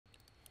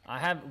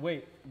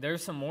Wait,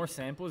 there's some more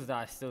samples that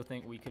I still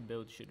think we could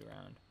build shit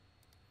around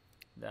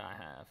that I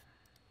have.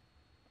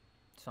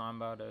 So I'm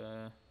about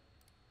to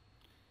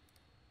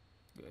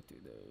go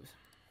through those.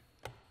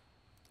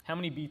 How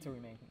many beats are we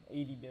making?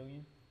 80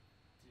 billion?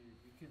 Dude,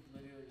 we could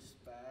literally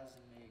spaz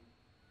and make...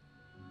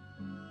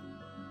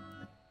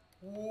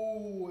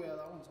 Oh, yeah,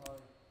 that one's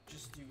hard.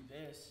 Just do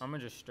this. I'm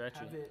gonna just stretch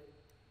have it.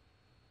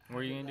 What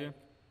are you gonna like do?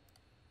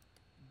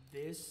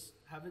 This,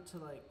 have it to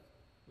like,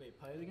 wait,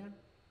 play it again?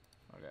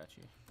 I got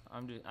you.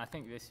 I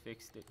think this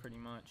fixed it pretty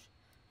much.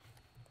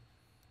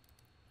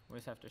 We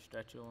just have to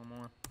stretch it a little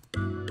more.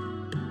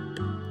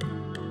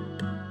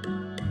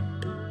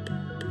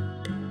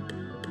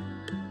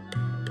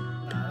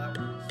 Nah, that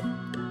works.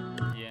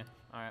 Yeah.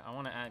 Alright, I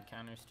want to add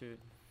counters to it.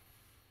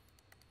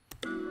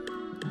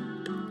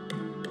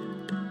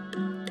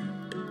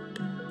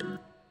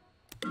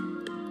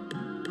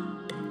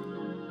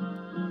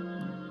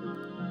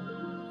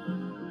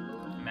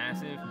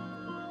 Massive.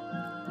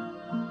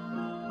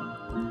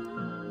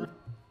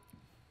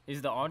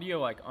 Is the audio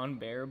like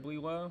unbearably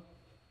low?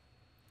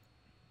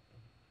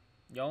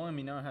 Y'all let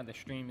me know how the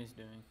stream is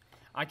doing.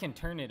 I can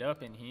turn it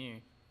up in here.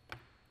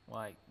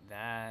 Like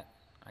that,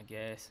 I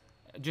guess.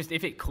 Just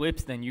if it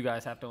clips, then you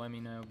guys have to let me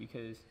know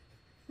because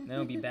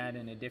that'll be bad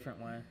in a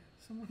different way.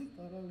 Someone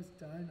thought I was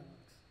Dinox.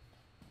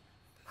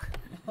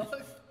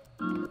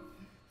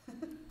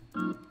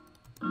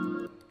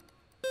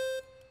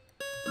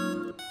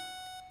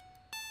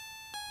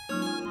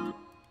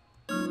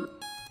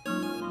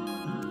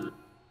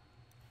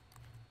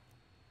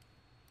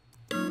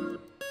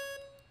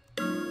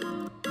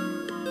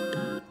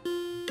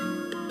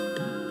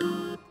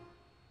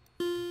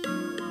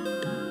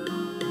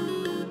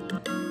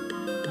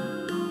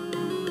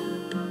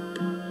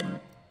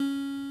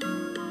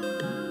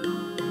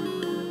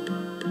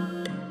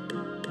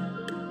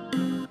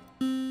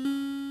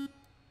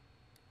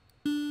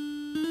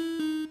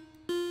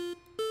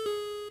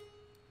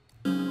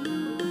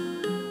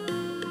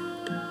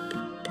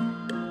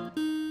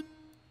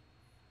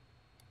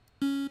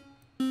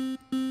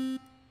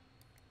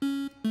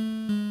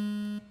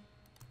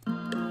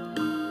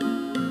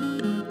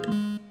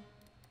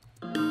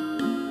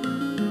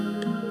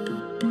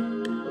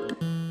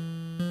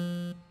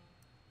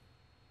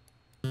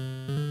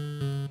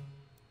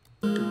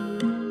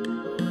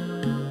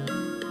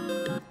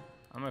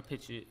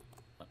 Pitch it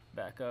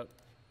back up.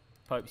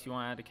 Pipes, you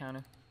want to add a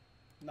counter?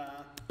 Nah.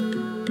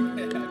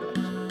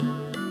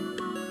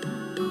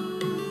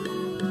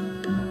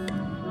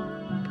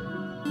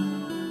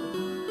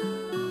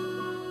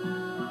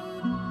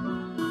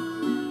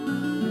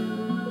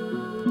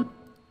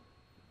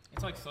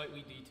 It's like slightly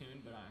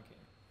detuned, but I don't care.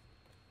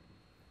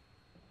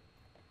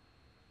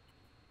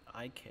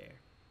 I care.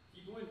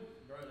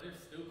 Bro, there's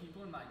still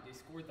people in my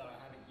Discord that I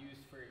haven't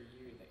used for a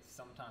year that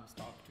sometimes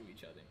talk to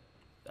each other.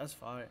 That's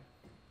fire.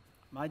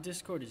 My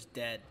Discord is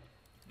dead.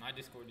 My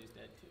Discord is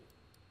dead too.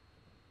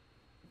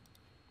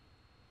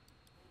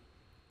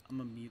 I'm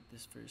gonna mute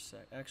this for a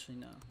sec. Actually,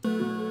 no.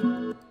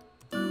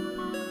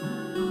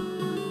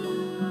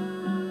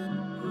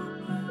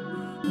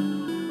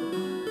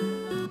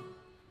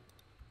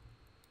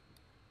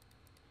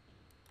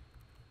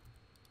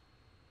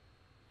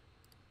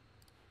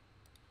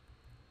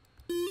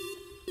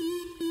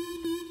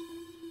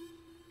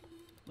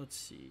 Let's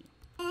see.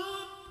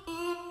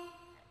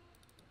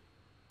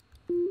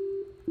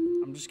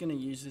 I'm just gonna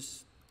use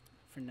this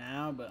for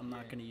now, but I'm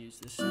not gonna use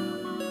this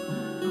sound.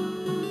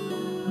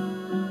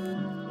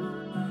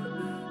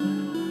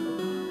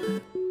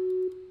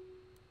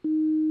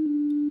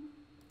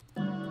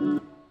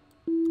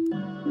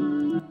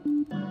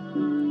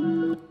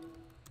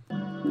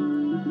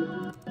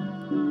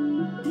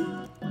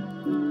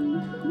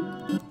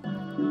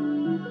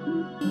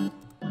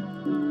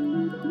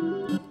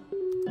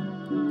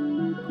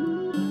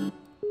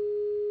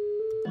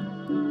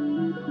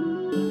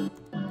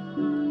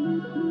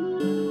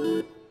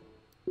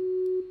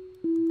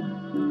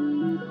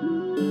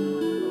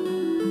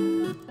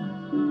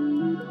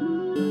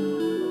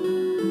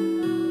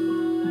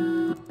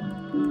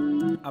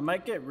 I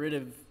might get rid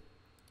of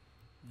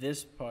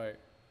this part.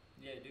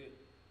 Yeah, do it.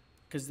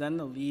 Because then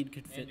the lead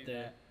could fit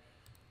there.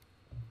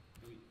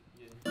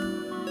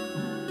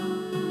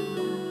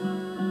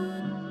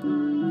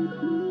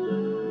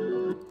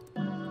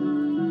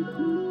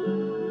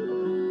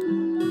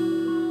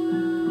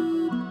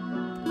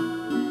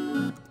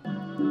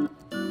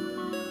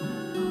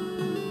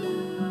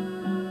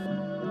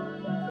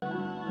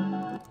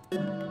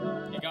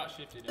 It got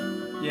shifted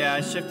over. Yeah,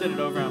 I shifted it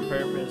over on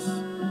purpose.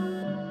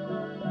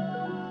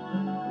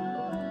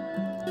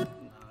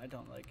 I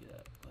don't like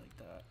it like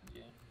that.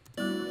 Yeah.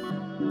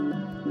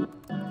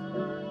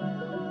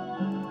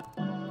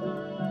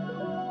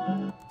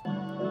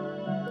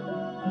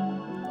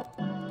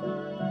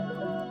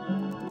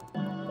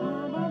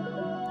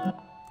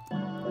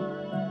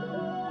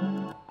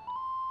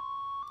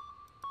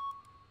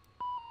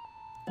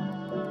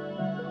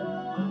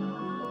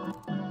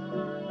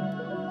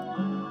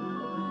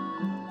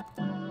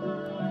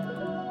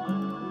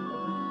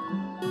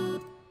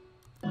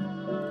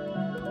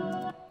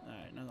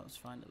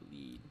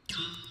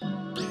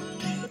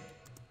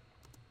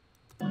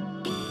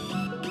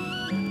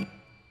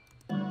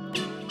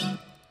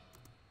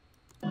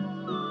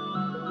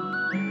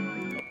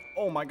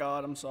 my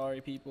god, I'm sorry,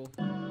 people.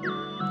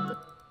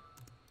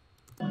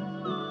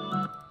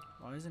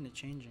 Why isn't it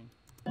changing?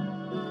 I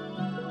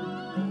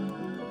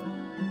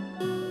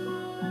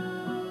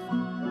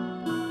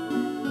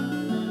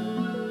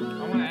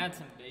want to add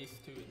some bass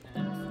to it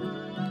next.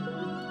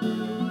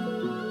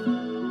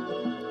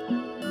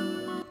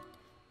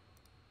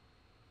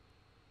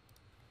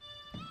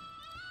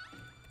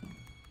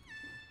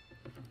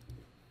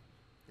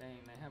 Dang,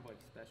 they have like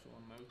special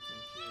emotes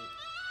and shit.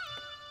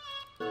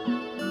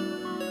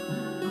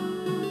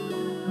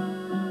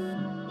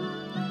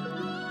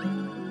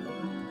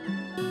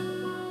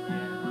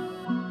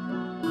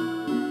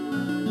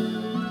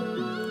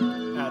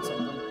 Add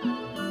something.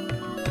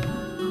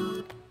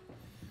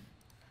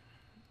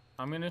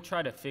 I'm gonna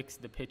try to fix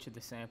the pitch of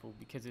the sample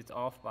because it's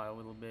off by a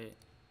little bit.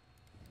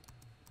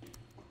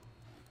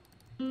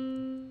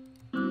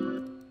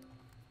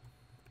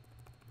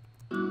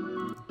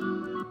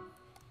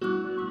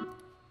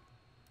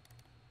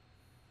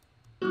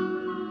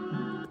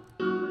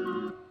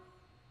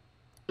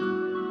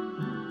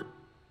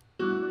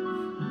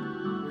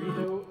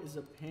 Rio is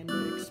a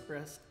Panda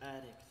Express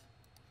addict.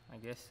 I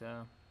guess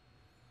so.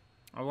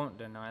 I won't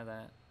deny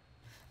that.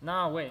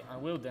 Nah, wait, I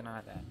will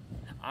deny that.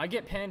 I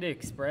get Panda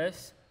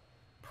Express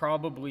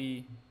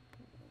probably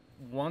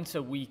once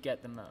a week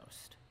at the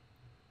most.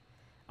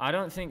 I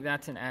don't think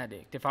that's an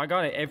addict. If I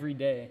got it every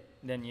day,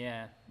 then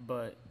yeah,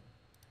 but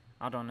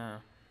I don't know.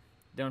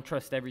 Don't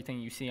trust everything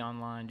you see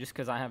online. Just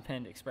because I have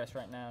Panda Express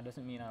right now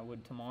doesn't mean I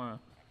would tomorrow.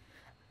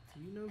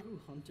 Do you know who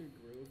Hunter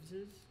Groves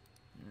is?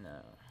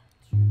 No.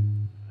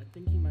 I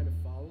think he might have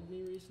followed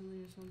me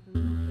recently or something. The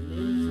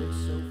name looks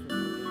so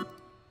familiar.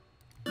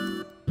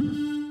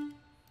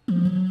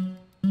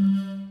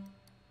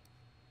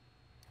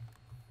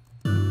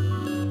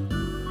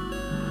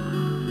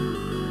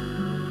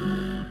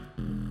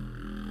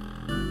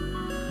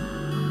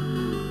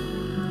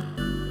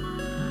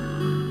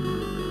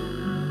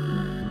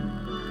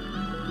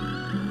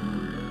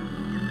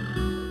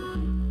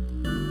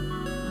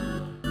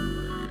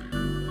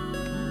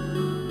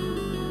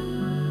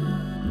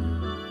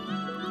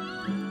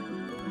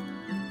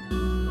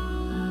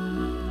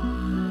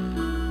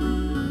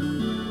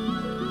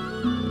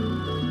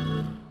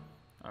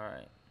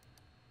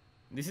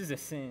 This is a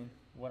sin,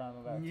 what I'm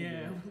about to do.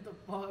 Yeah, what the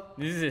fuck?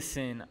 This is a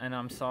sin, and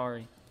I'm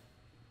sorry.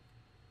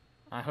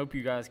 I hope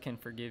you guys can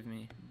forgive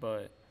me,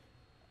 but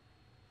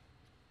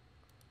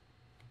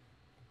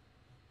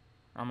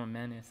I'm a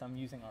menace. I'm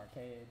using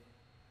arcade.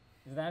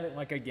 Is that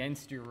like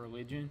against your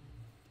religion?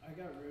 I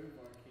got rid of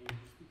arcade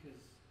just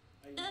because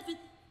I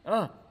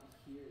Oh,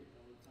 hear it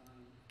all the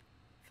time.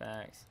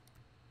 facts.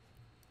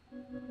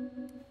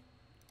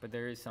 But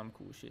there is some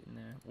cool shit in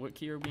there. What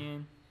key are we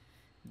in?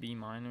 B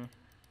minor.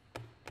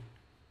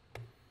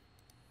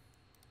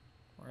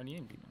 We're already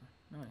in B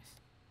minor. Nice.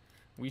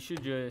 We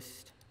should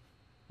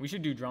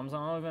do drums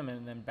on all of them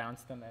and then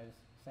bounce them as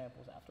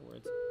samples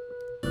afterwards.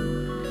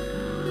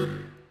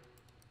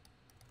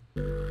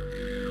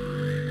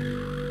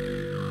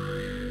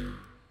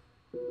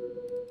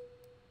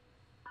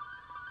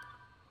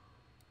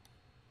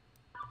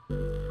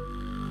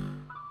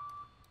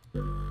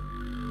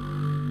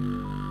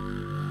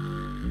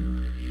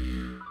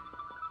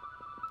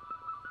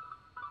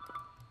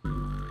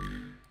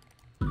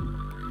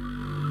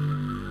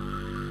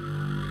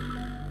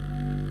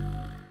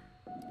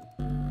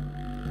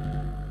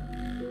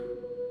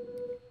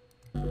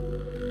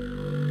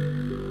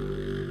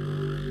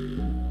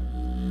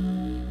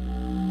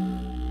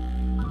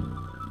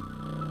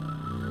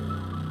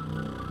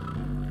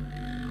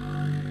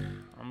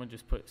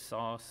 Just put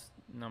sauce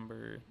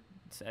number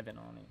 7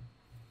 on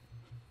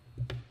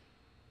it.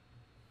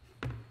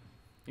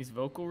 Is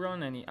vocal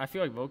run any? I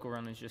feel like vocal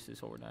run is just as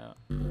hoard out.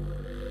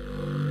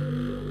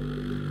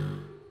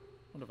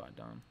 What have I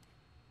done?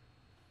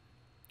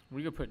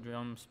 We could put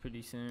drums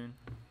pretty soon.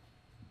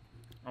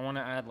 I want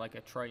to add like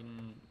a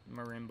Triton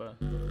marimba.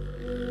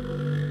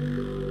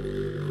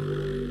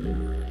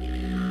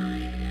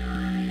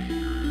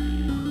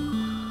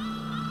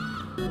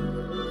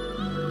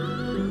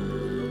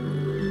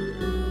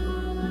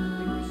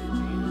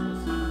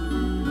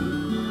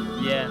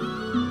 Yeah.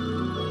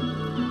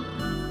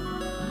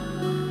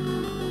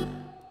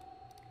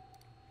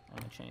 I'm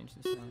gonna change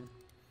this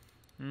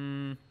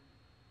sound.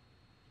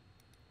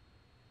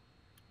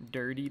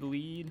 Dirty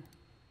lead.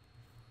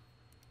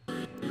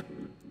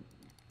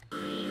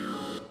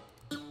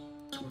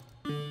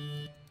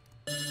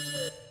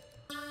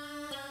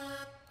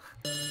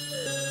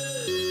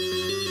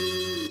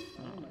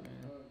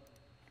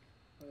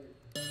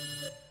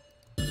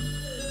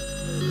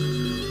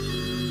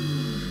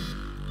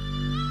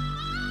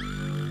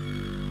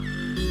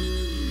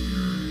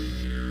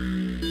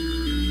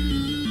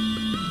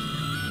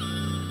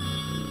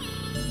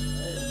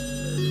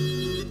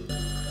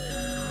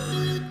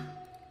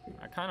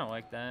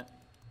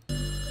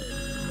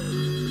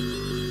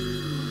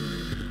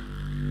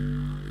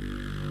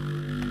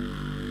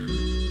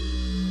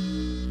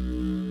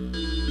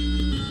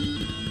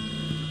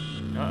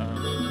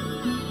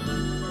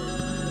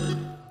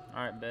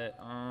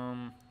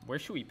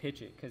 should we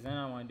pitch it? Cause then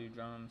I want to do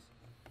drums.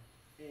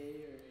 A or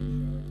A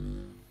sharp.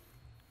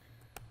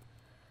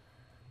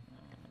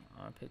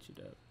 I'll pitch it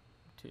up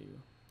too.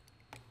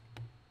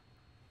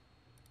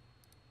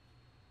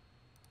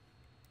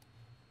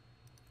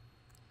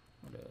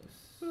 What else?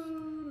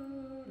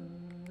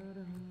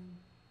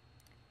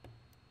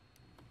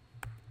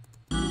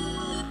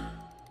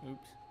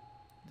 Oops,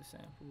 the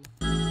sample.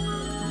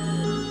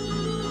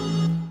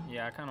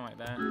 Yeah, I kind of like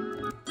that.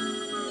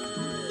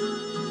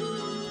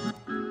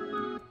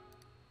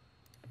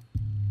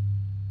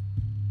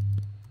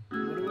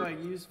 What do I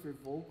use for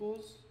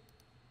vocals?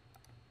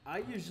 I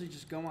usually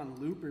just go on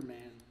Looper,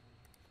 man.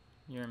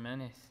 You're a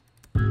menace.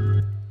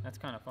 That's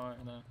kind of far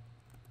though.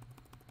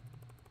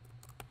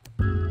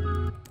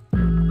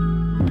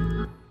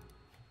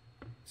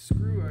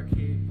 Screw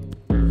arcade vocals.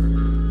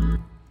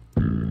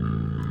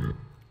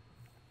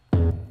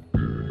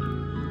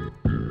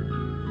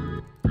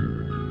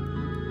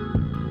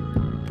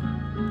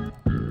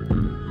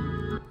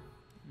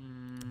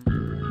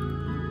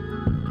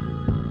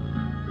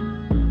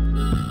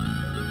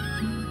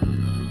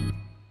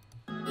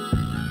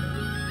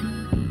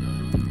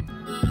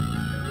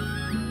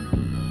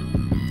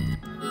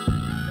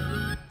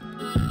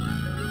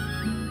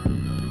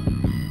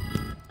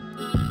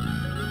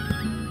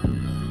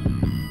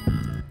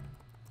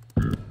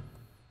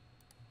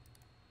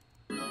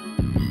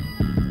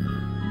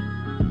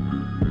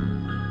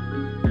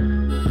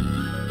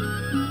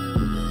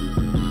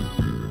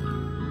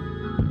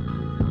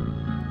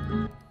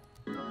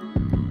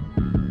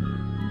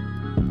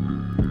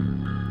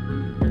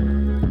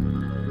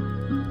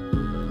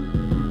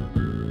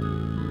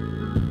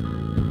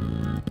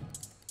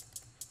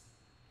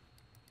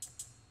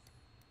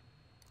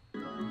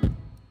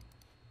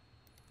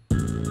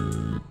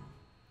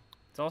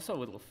 It's also a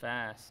little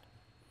fast.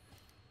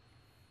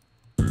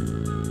 I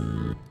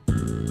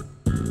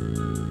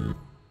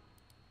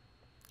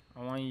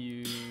want to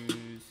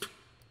use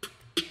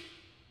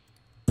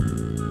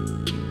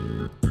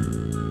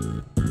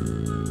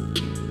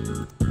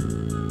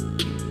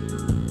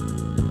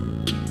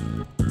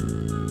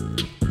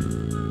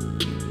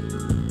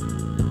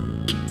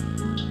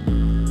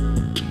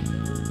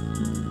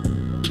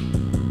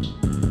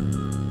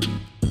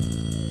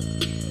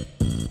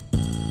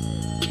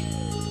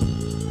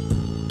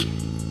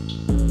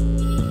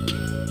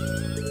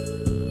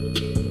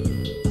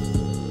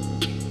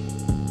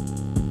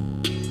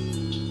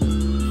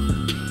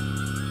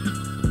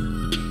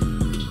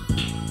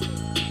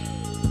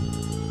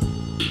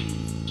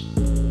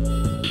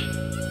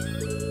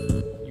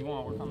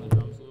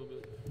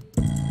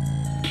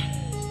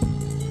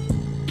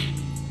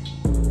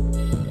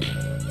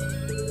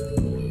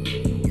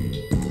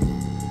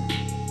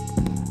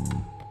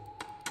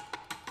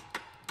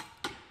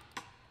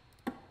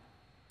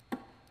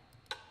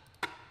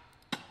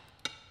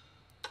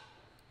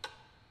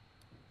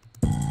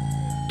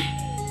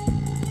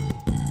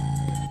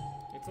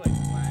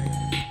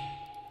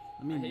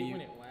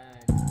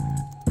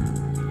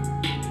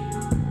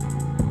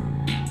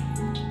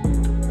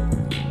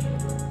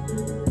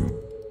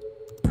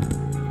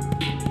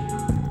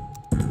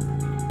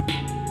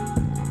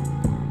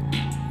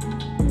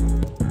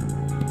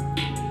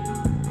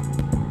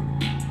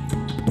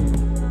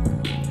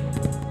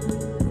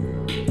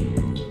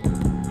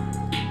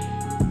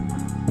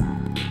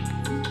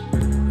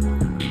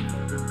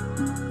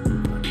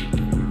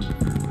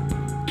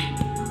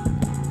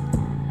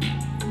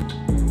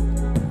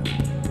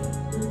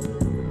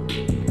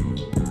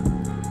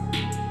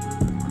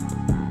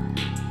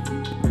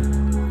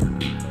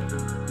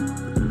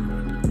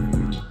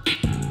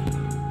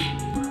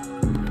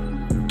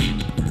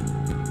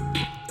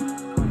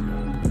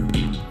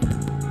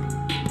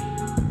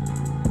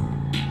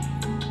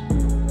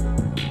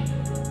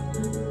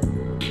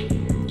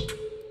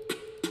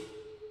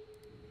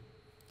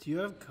Do you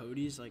have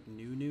Cody's like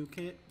new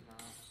kit?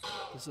 No.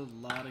 There's a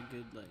lot of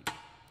good like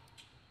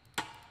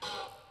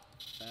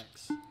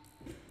effects.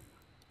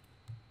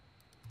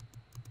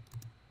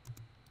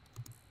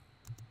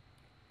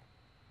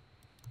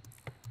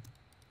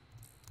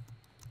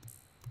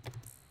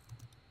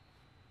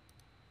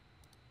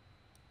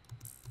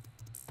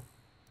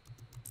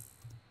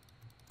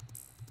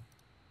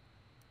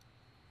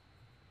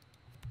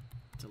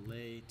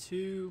 Delay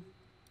 2.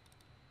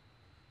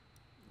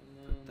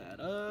 Put that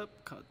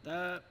up, cut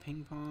that,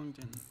 ping ponged,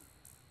 and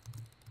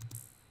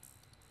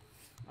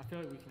I feel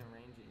like we can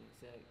arrange it in a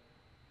sec.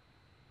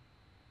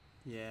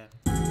 yeah.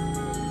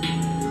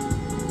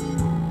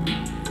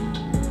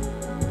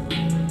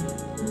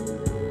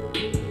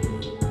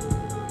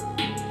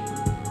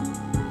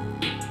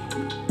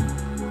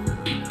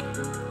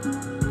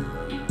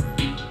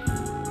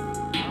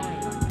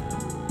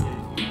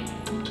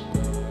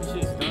 This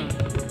shit's done.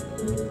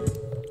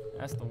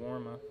 That's the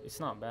warm up. It's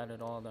not bad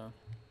at all though.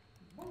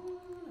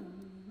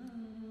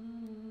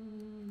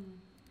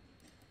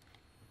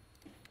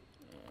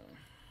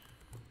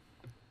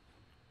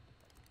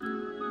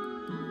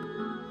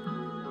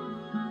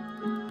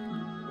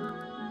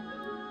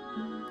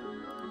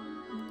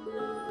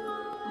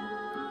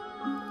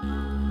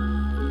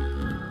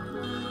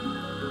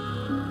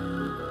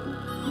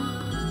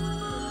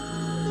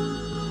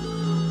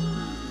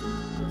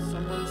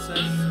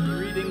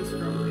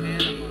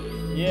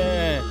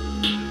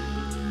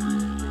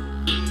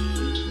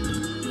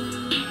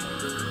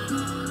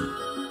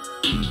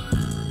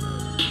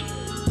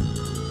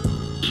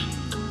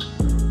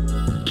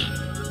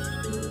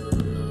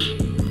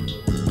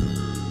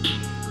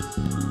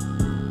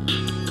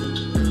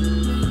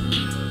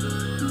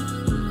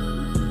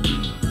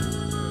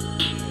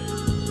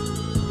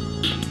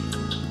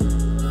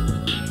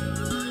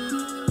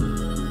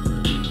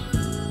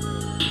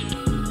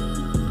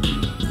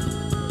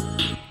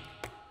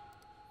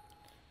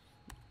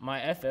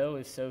 FL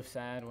is so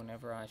sad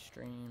whenever I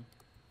stream.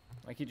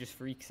 Like, he just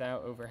freaks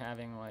out over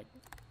having, like...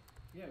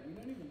 Yeah, we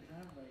don't even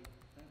have, like,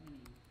 that many...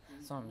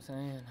 That's what I'm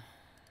saying.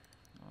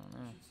 I don't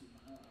know. You should see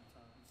my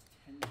laptop. It's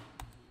 10 computers.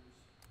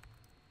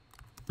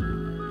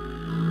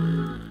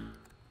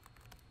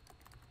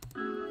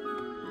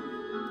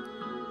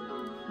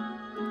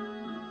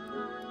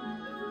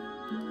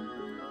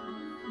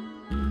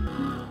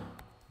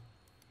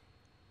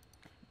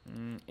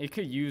 It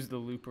could use the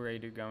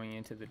looperator going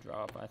into the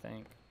drop, I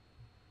think.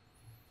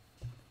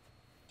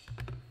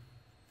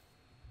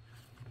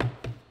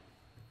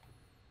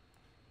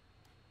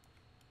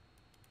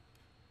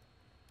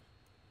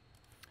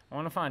 I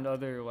want to find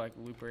other like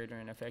looperator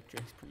and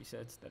Effectrix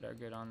presets that are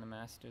good on the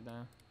master though.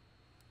 Or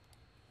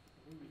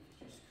we could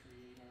just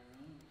create our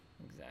own.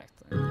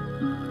 Exactly.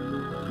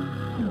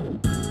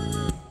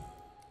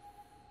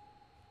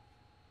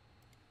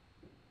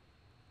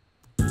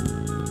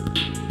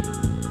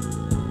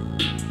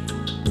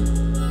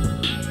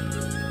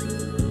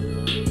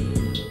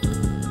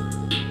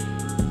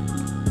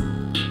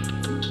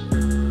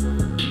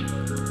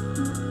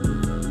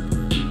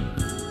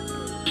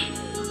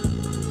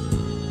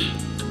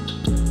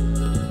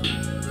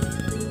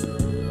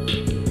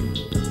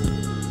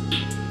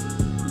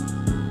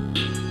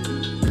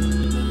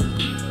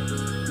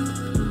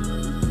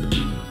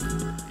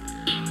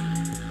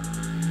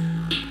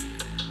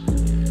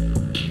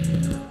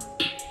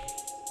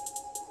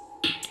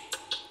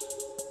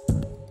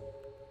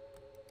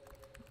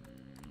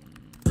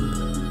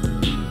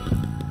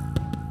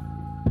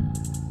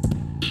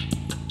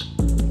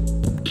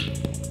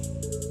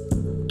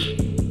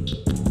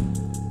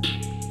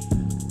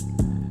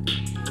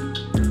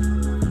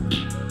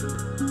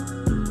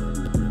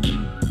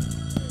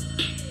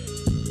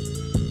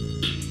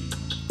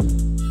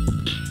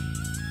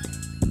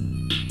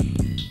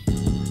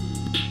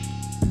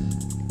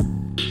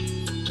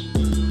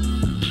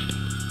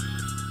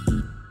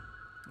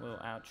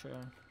 Outro.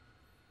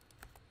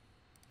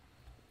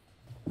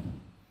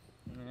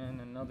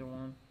 And another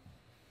one.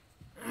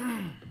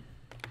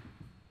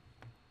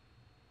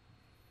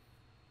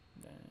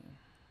 Dang.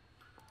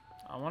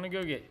 I want to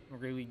go get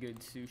really good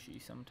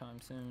sushi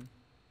sometime soon.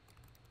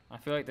 I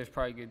feel like there's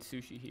probably good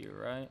sushi here,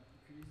 right?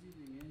 The crazy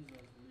thing is, I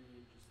was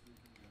literally just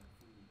thinking about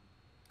food.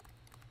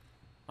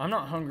 I'm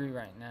not hungry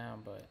right now,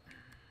 but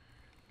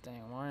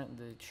dang, why aren't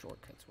the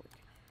shortcuts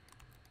working?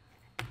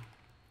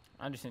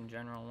 I just in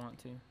general want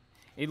to.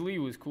 Italy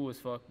was cool as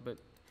fuck, but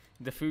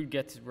the food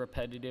gets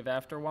repetitive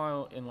after a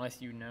while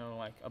unless you know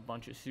like a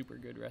bunch of super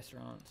good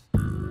restaurants.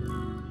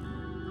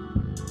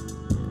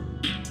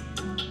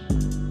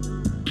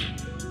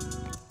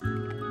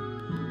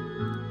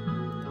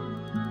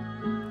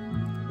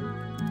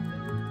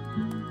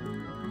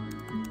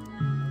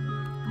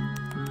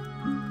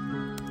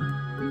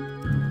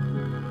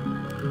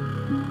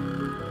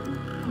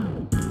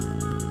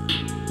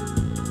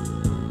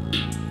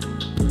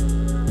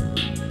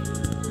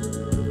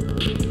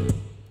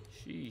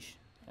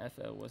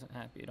 FL wasn't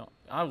happy at all.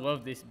 I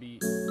love this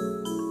beat.